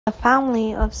The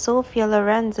family of Sofia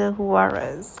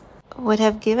Juarez would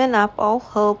have given up all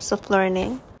hopes of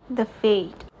learning the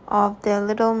fate of their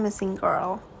little missing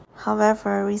girl.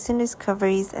 However, recent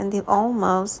discoveries and the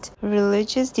almost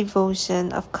religious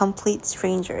devotion of complete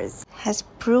strangers has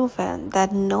proven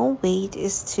that no wait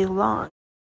is too long.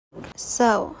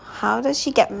 So, how did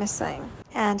she get missing?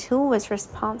 And who was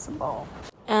responsible?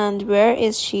 And where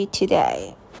is she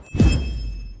today?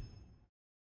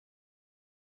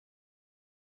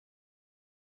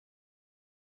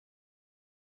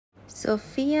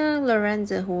 Sofia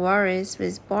Juarez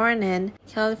was born in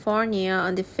California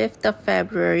on the 5th of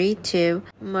February to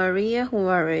Maria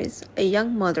Juarez, a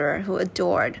young mother who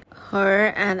adored her,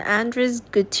 and Andres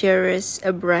Gutierrez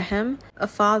Abrajan, a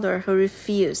father who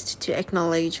refused to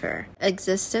acknowledge her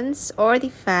existence or the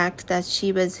fact that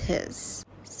she was his.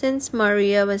 Since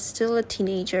Maria was still a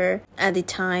teenager at the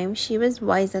time, she was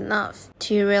wise enough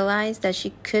to realize that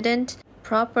she couldn't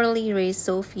properly raise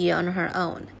Sofia on her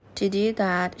own. To do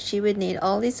that, she would need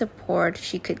all the support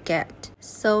she could get.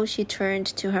 So she turned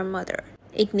to her mother,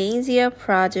 Ignacia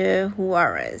Prado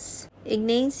Juarez.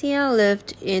 Ignacia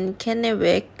lived in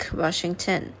Kennewick,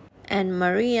 Washington, and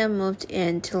Maria moved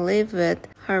in to live with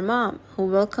her mom, who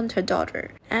welcomed her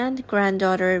daughter and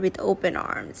granddaughter with open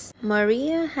arms.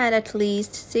 Maria had at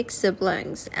least 6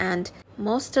 siblings, and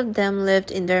most of them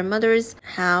lived in their mother's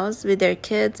house with their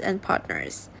kids and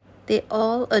partners. They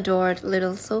all adored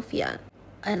little Sofia.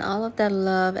 And all of that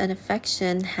love and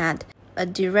affection had a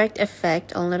direct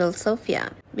effect on little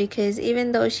Sofia, because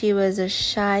even though she was a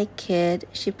shy kid,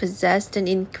 she possessed an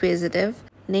inquisitive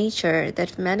nature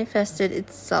that manifested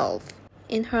itself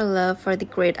in her love for the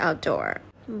great outdoor.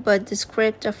 But the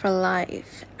script of her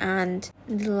life and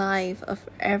the life of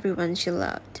everyone she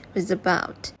loved was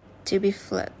about to be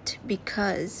flipped,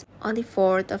 because on the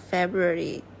 4th of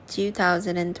February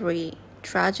 2003,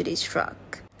 tragedy struck.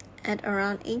 At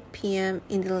around 8 p.m.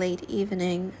 in the late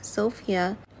evening,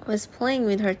 Sofia was playing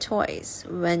with her toys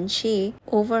when she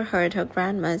overheard her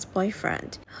grandma's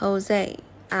boyfriend, Jose,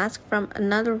 ask from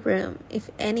another room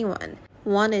if anyone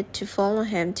wanted to follow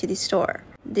him to the store.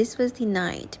 This was the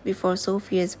night before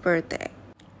Sofia's birthday.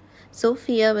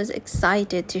 Sofia was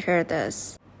excited to hear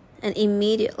this, and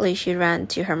immediately she ran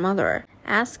to her mother,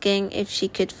 asking if she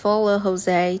could follow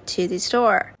Jose to the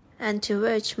store, and to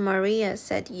which Maria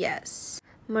said yes.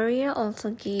 Maria also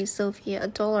gave Sofia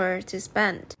 $1 to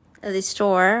spend at the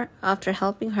store after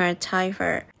helping her tie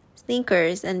her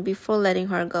sneakers and before letting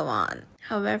her go on.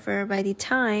 However, by the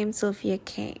time Sofia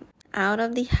came out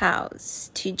of the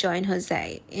house to join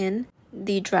Jose in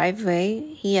the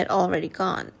driveway, he had already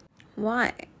gone.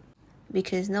 Why?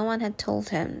 Because no one had told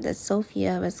him that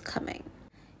Sofia was coming.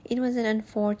 It was an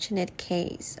unfortunate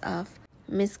case of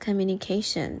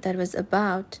miscommunication that was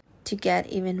about to get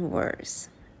even worse.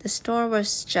 The store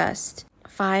was just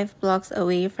 5 blocks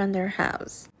away from their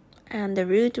house, and the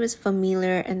route was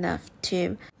familiar enough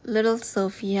to little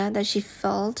Sofia that she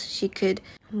felt she could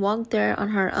walk there on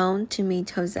her own to meet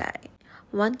Jose.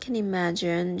 One can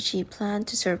imagine she planned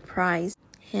to surprise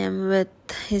him with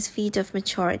his feat of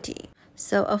maturity.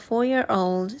 So a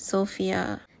 4-year-old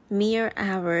Sofia, mere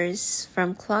hours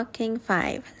from clocking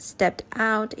 5, stepped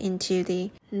out into the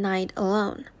night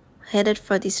alone, headed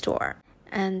for the store.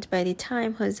 And by the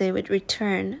time Jose would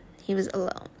return, he was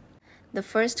alone. The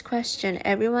first question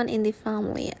everyone in the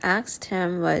family asked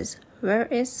him was, "Where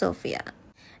is Sofia?"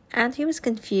 And he was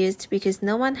confused because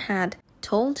no one had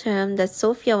told him that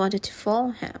Sofia wanted to follow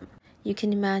him. You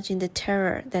can imagine the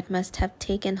terror that must have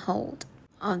taken hold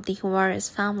of the Juarez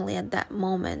family at that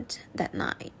moment, that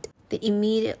night. They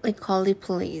immediately called the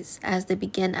police as they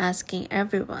began asking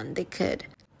everyone they could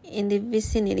in the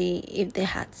vicinity if they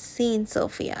had seen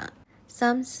Sofia.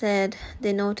 Some said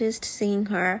they noticed seeing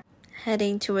her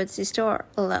heading towards the store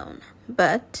alone,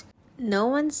 but no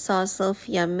one saw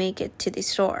Sofia make it to the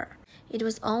store. It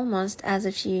was almost as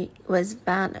if she was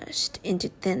vanished into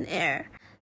thin air.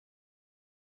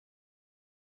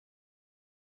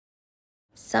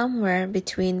 Somewhere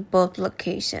between both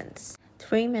locations.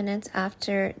 3 minutes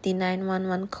after the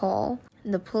 911 call,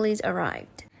 the police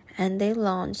arrived, and they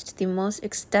launched the most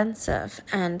extensive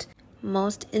and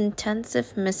most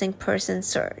intensive missing person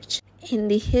search in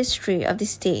the history of the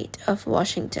state of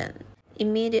Washington.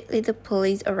 Immediately the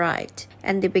police arrived,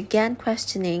 and they began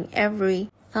questioning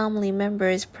every family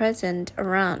members present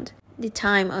around the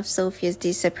time of Sofia's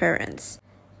disappearance.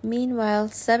 Meanwhile,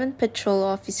 7 patrol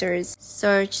officers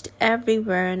searched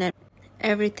everywhere and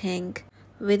everything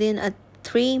within a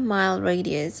 3-mile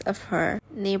radius of her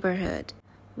neighborhood.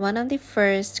 One of the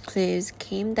first clues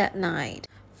came that night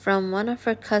from one of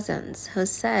her cousins, who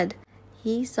said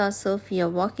he saw Sofia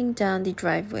walking down the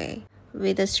driveway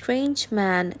with a strange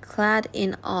man clad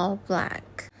in all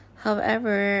black.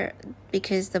 However,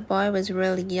 because the boy was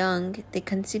really young, they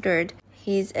considered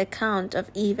his account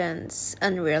of events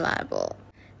unreliable.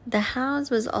 The house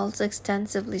was also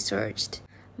extensively searched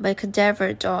by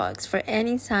cadaver dogs for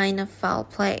any sign of foul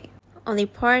play on the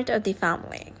part of the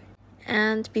family.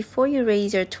 And before you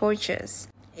raise your torches,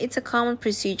 it's a common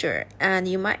procedure, and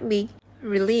you might be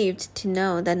relieved to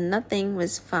know that nothing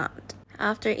was found.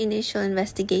 After initial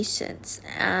investigations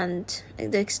and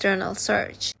the external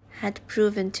search had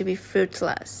proven to be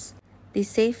fruitless, the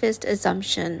safest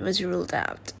assumption was ruled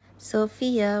out.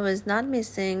 Sofia was not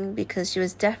missing because she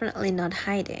was definitely not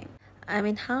hiding. I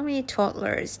mean, how many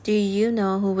toddlers do you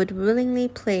know who would willingly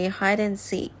play hide and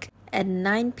seek at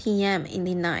 9 p.m. in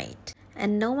the night?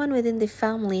 And no one within the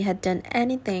family had done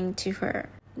anything to her.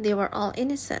 They were all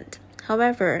innocent.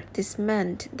 However, this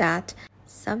meant that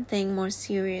something more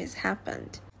serious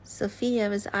happened. Sofia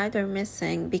was either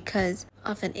missing because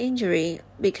of an injury,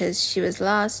 because she was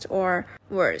lost, or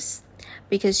worse,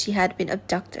 because she had been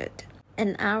abducted.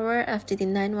 An hour after the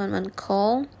 911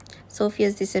 call,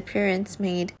 Sofia's disappearance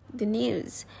made the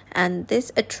news, and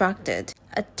this attracted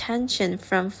attention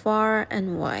from far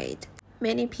and wide.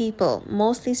 Many people,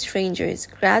 mostly strangers,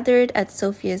 gathered at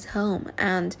Sofia's home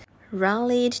and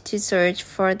rallied to search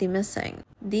for the missing.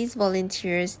 These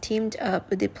volunteers teamed up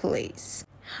with the police.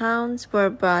 Hounds were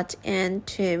brought in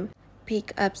to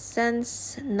pick up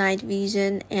scents, night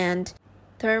vision, and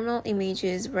thermal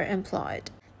images were employed.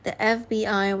 The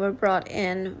FBI were brought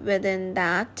in within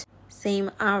that same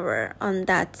hour on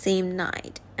that same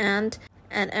night, and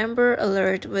an Amber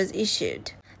Alert was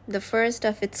issued, the first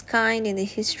of its kind in the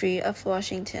history of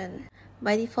Washington.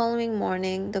 By the following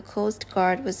morning, the Coast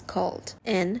Guard was called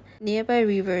in. Nearby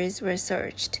rivers were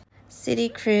searched. City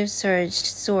crews searched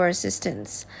sewer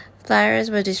systems. Flyers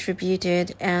were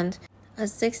distributed, and a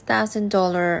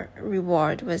 $6,000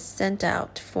 reward was sent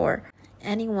out for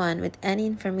anyone with any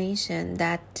information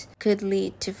that could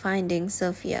lead to finding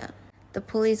Sofia. The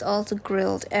police also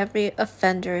grilled every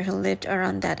offender who lived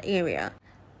around that area,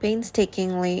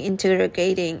 painstakingly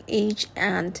interrogating each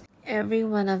and every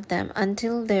one of them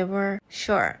until they were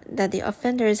sure that the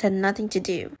offenders had nothing to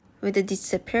do with the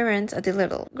disappearance of the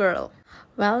little girl.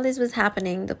 While this was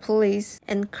happening, the police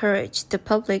encouraged the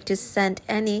public to send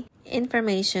any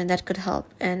information that could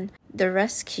help in the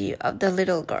rescue of the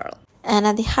little girl. And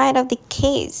at the height of the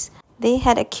case, they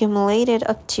had accumulated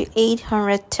up to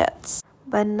 800 tips,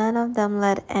 but none of them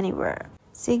led anywhere.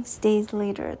 6 days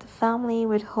later, the family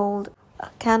would hold a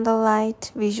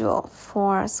candlelight vigil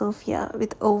for Sofia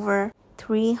with over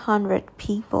 300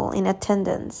 people in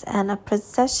attendance, and a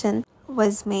procession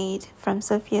was made from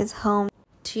Sofia's home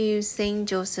to St.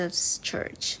 Joseph's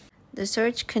Church. The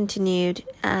search continued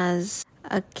as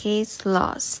a case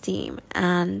lost steam,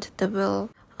 and the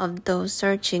will of those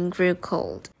searching grew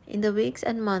cold. In the weeks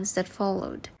and months that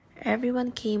followed,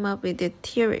 everyone came up with their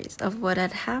theories of what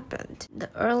had happened. The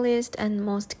earliest and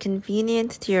most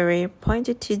convenient theory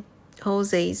pointed to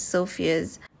Jose,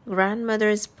 Sofia's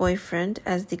grandmother's boyfriend,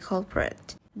 as the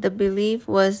culprit. The belief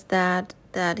was that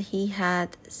he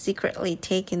had secretly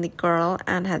taken the girl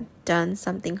and had done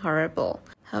something horrible.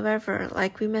 However,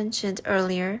 like we mentioned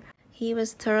earlier, he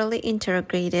was thoroughly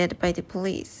interrogated by the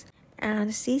police,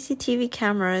 and CCTV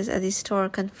cameras at the store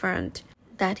confirmed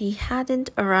that he hadn't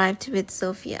arrived with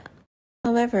Sofia.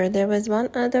 However, there was one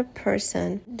other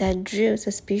person that drew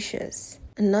suspicious,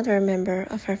 another member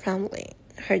of her family,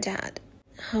 her dad.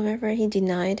 However, he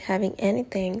denied having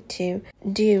anything to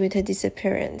do with her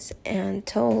disappearance and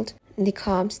told the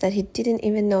cops that he didn't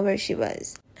even know where she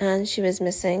was, and she was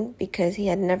missing because he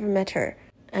had never met her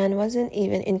and wasn't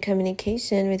even in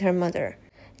communication with her mother.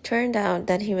 Turned out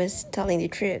that he was telling the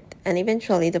truth, and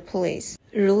eventually the police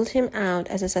ruled him out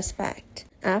as a suspect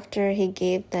after he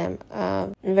gave them a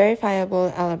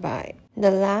verifiable alibi.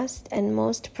 The last and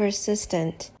most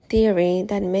persistent theory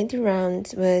that made the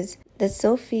rounds was that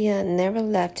Sofia never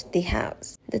left the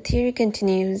house. The theory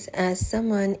continues as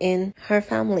someone in her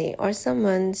family or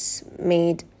someone's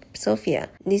made Sofia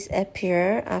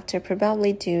disappear after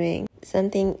probably doing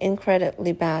something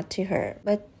incredibly bad to her.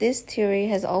 But this theory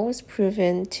has always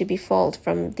proven to be false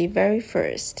from the very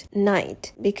first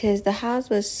night, because the house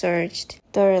was searched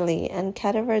thoroughly and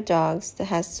cadaver dogs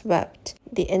has swept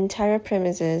the entire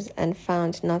premises and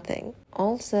found nothing.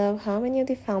 Also, how many of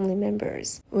the family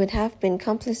members would have been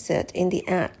complicit in the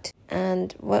act,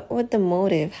 and what would the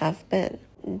motive have been?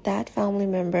 That family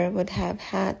member would have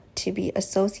had to be a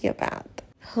sociopath,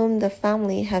 whom the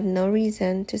family have no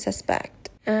reason to suspect.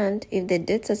 And if they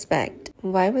did suspect,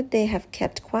 why would they have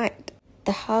kept quiet?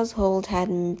 The household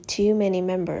had too many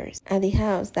members at the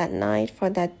house that night for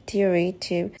that theory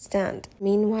to stand.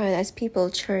 Meanwhile, as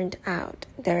people churned out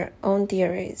their own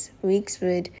theories, weeks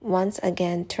would once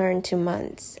again turn to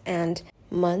months, and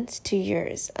months to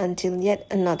years, until yet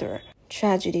another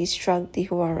tragedy struck the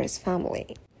Juarez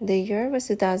family. The year was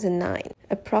 2009,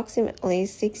 approximately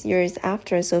 6 years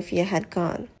after Sofia had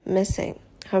gone missing.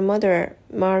 Her mother,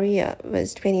 Maria,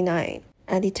 was 29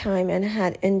 at the time and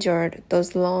had endured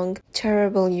those long,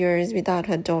 terrible years without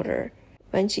her daughter.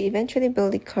 When she eventually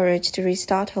built the courage to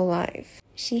restart her life,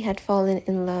 she had fallen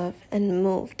in love and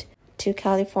moved to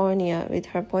California with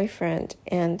her boyfriend,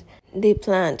 and they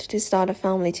planned to start a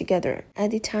family together.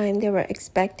 At the time they were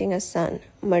expecting a son,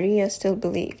 Maria still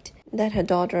believed that her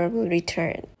daughter will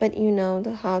return. But you know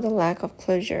how the lack of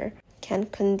closure can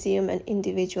consume an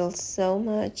individual so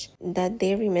much that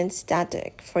they remain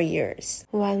static for years.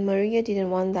 While Maria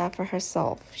didn't want that for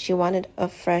herself, she wanted a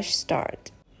fresh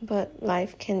start. But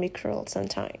life can be cruel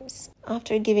sometimes.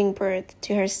 After giving birth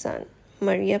to her son,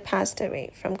 Maria passed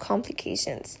away from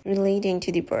complications relating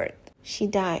to the birth. She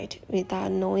died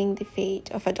without knowing the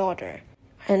fate of her daughter,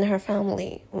 and her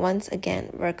family once again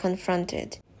were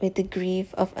confronted with the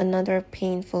grief of another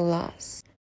painful loss.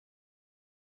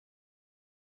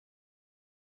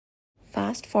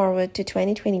 Fast forward to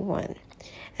 2021.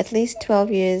 At least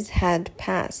 12 years had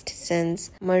passed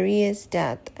since Maria's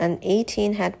death, and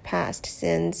 18 had passed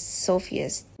since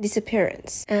Sofia's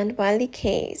disappearance. And while the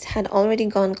case had already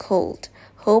gone cold,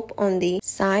 hope on the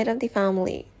side of the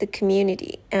family, the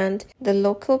community, and the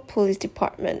local police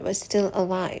department was still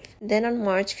alive. Then on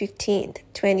March 15th,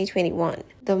 2021,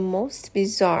 the most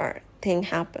bizarre thing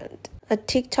happened. A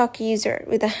TikTok user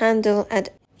with a handle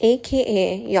at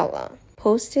aka Yalla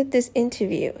posted this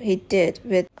interview he did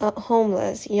with a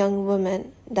homeless young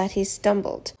woman that he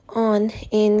stumbled on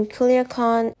in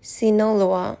Culiacan,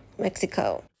 Sinaloa,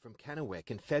 Mexico. From Kennewick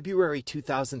in February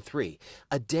 2003,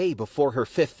 a day before her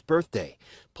 5th birthday,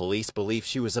 police believe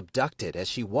she was abducted as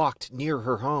she walked near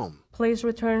her home. Please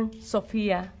return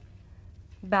Sofia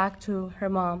back to her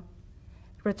mom.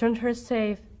 Return her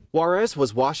safe. Juarez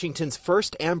was Washington's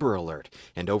first Amber Alert,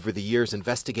 and over the years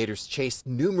investigators chased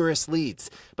numerous leads,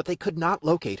 but they could not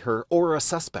locate her or a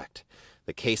suspect.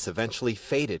 The case eventually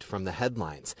faded from the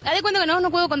headlines.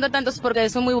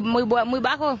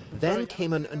 Then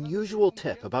came an unusual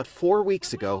tip about 4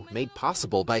 weeks ago, made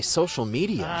possible by social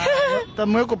media.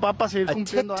 A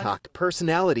TikTok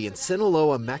personality in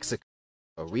Sinaloa, Mexico,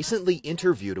 recently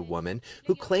interviewed a woman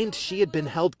who claimed she had been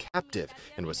held captive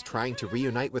and was trying to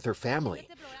reunite with her family.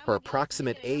 Her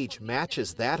approximate age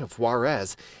matches that of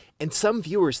Juarez, and some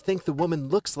viewers think the woman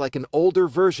looks like an older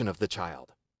version of the child.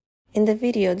 In the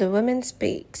video, the woman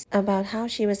speaks about how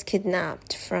she was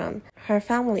kidnapped from her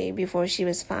family before she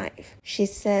was 5. She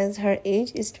says her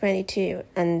age is 22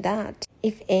 and that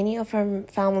if any of her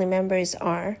family members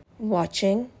are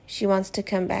watching, she wants to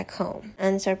come back home.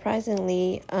 And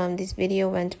surprisingly, this video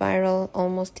went viral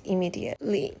almost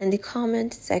immediately, and the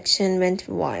comment section went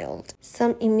wild.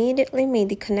 Some immediately made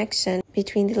the connection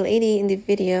between the lady in the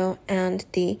video and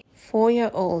the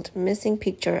 4-year-old missing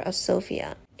picture of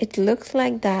Sofia. It looks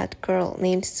like that girl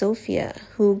named Sofia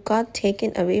who got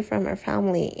taken away from her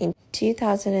family in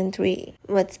 2003.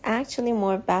 What's actually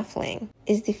more baffling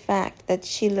is the fact that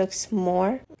she looks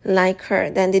more like her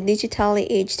than the digitally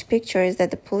aged pictures that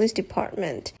the police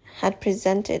department had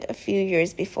presented a few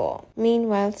years before.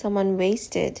 Meanwhile, someone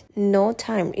wasted no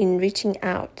time in reaching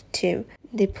out to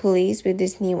the police with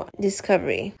this new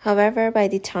discovery. However, by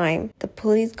the time the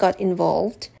police got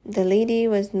involved, the lady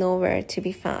was nowhere to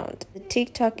be found. The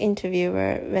TikTok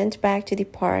interviewer went back to the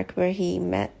park where he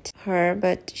met her,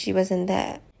 but she wasn't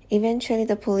there. Eventually,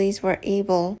 the police were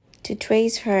able to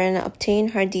trace her and obtain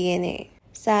her DNA.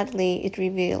 Sadly, it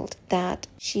revealed that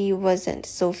she wasn't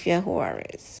Sofia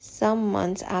Juarez. Some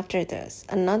months after this,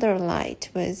 another light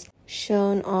was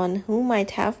shone on who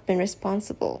might have been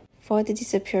responsible for the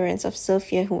disappearance of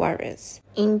Sofia Juarez.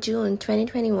 In June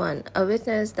 2021, a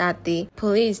witness that the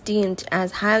police deemed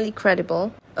as highly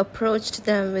credible approached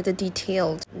them with a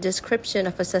detailed description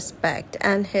of a suspect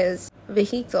and his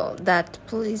vehicle that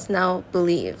police now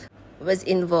believe was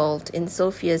involved in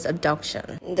Sofia's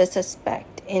abduction. The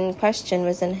suspect in question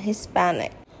was an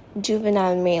Hispanic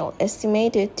juvenile male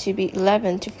estimated to be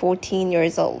 11 to 14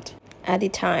 years old at the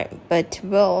time, but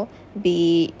will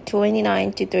be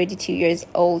 29 to 32 years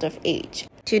old of age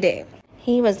today.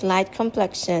 He was light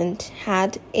complexioned,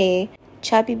 had a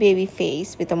chubby baby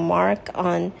face with a mark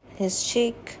on his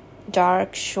cheek,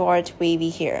 dark, short, wavy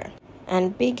hair,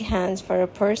 and big hands for a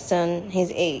person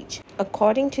his age.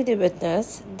 According to the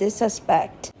witness, this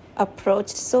suspect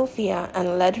approached Sofia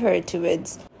and led her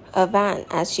towards a van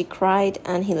as she cried,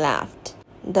 and he laughed.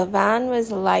 The van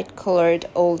was light-colored,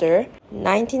 older,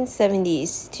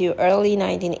 1970s to early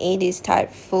 1980s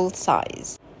type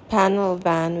full-size panel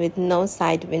van with no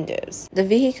side windows. The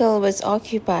vehicle was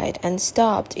occupied and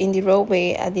stopped in the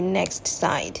roadway at the next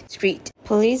side street.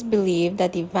 Police believe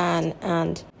that the van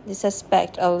and the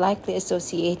suspect are likely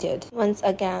associated. Once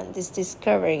again, this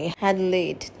discovery had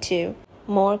led to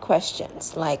more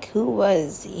questions like who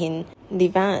was in the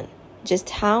van, just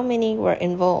how many were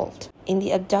involved in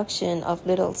the abduction of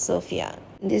little Sofia.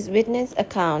 This witness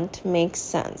account makes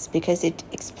sense because it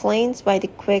explains why the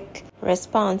quick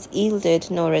response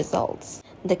yielded no results.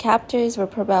 The captors were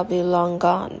probably long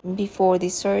gone before the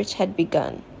search had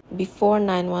begun, before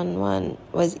 911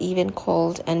 was even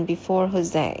called, and before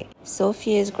Jose,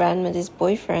 Sofia's grandmother's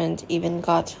boyfriend, even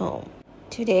got home.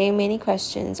 Today, many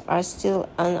questions are still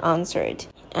unanswered,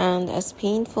 and as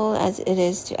painful as it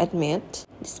is to admit,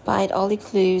 despite all the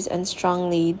clues and strong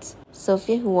leads,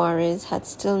 Sofia Juarez had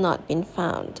still not been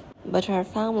found, but her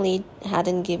family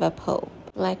hadn't given up hope.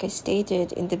 Like I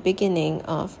stated in the beginning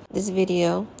of this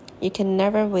video, you can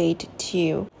never wait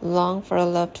too long for a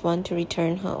loved one to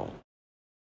return home.